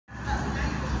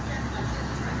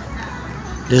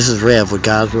This is Rev with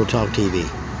God's Real Talk TV.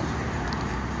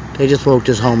 They just woke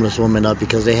this homeless woman up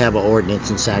because they have an ordinance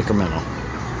in Sacramento.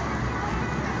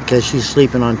 Because she's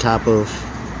sleeping on top of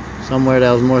somewhere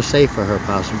that was more safe for her,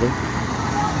 possibly.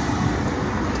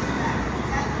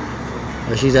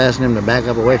 But she's asking them to back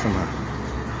up away from her.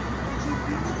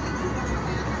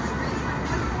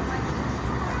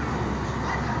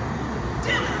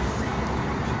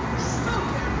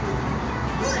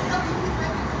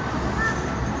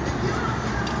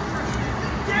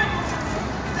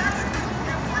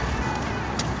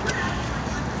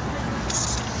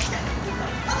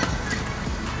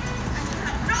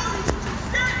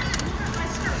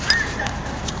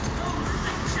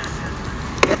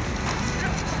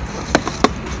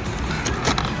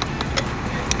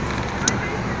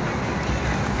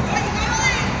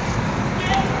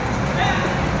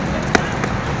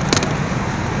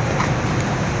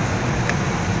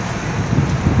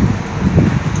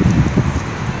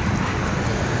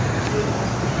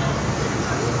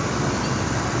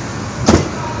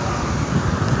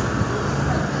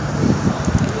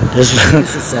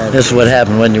 This is what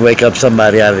happened when you wake up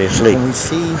somebody out of their sleep. When we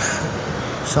see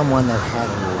someone that had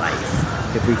a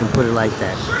life, if we can put it like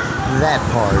that, that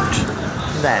part,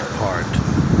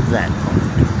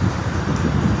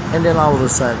 and then all of a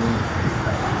sudden,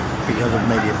 because of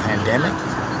maybe a pandemic,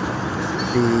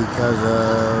 because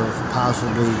of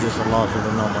possibly just a loss of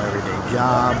a normal everyday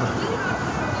job,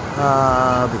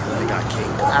 because they got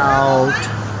kicked out,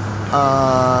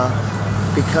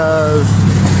 because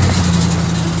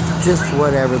just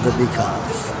whatever the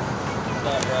because.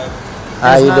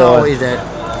 How you doing? It's not always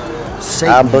that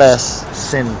Satan I'm blessed.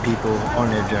 Send people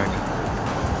on their journey.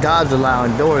 God's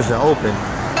allowing doors to open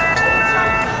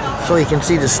so he can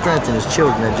see the strength in his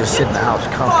children that just sit in the house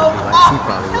comfortably like she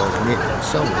probably was and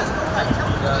so was.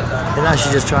 And now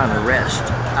she's just trying to rest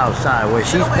outside where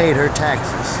she's paid her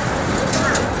taxes.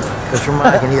 Because from what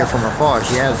I can hear from afar,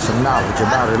 she has some knowledge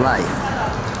about her life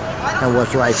and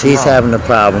what's right and She's wrong. having a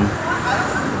problem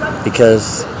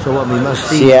because so what we must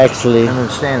see she actually and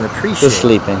understand and appreciate is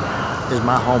sleeping. Is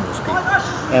my homeless people.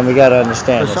 And we gotta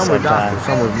understand that Some were sometimes. doctors,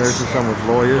 some were nurses, some were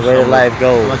lawyers, The way some life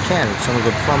goes. were mechanics, some of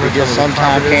the plumbers, We just some of the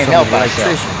sometimes carpenters, can't some help of the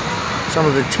ourselves. electrician, some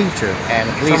of the teacher, And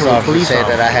the some police of the officer police said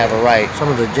that I have a right some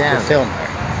of the to janitor, film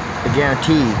her. the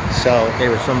guaranteed. So, They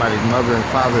were somebody's mother and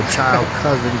father, child,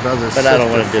 cousin, brother, but sister, I don't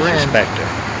want to friend. disrespect her.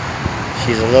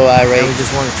 She's a little And irate. we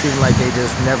just want to treat them like they just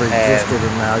never existed,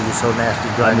 and now you're so nasty,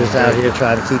 I'm grimy, just out dirty. here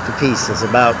trying to keep the peace. It's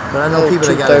about But I know people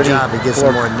that got a 2:30, job to get 4,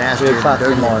 some more nasty 3 and o'clock in the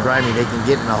dirty and morning. grimy they can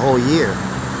get in a whole year.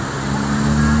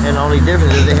 And the only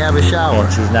difference is they have a shower. And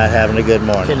she's not having a good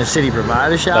morning. Can the city provide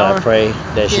a But shower? I pray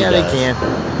that she Yeah, does. they can.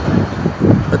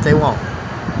 But they won't.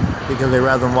 Because they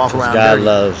rather than walk around God dirty.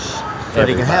 loves So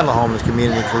they can have a everybody. homeless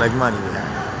community and collect money with that.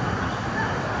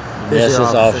 Yes, this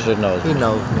officer knows He me.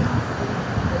 knows me.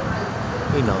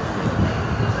 He knows me.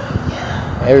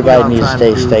 Everybody I'm needs to trying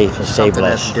stay do safe and stay something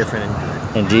that's blessed. different and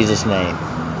good. In Jesus' name.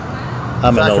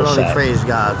 I'm So an I can old only side. praise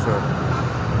God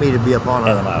for me to be up on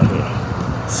And I'm out here.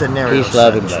 a scenario Peace,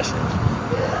 love, and such,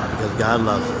 blessings. because God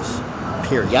loves us.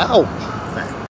 Period. Yo.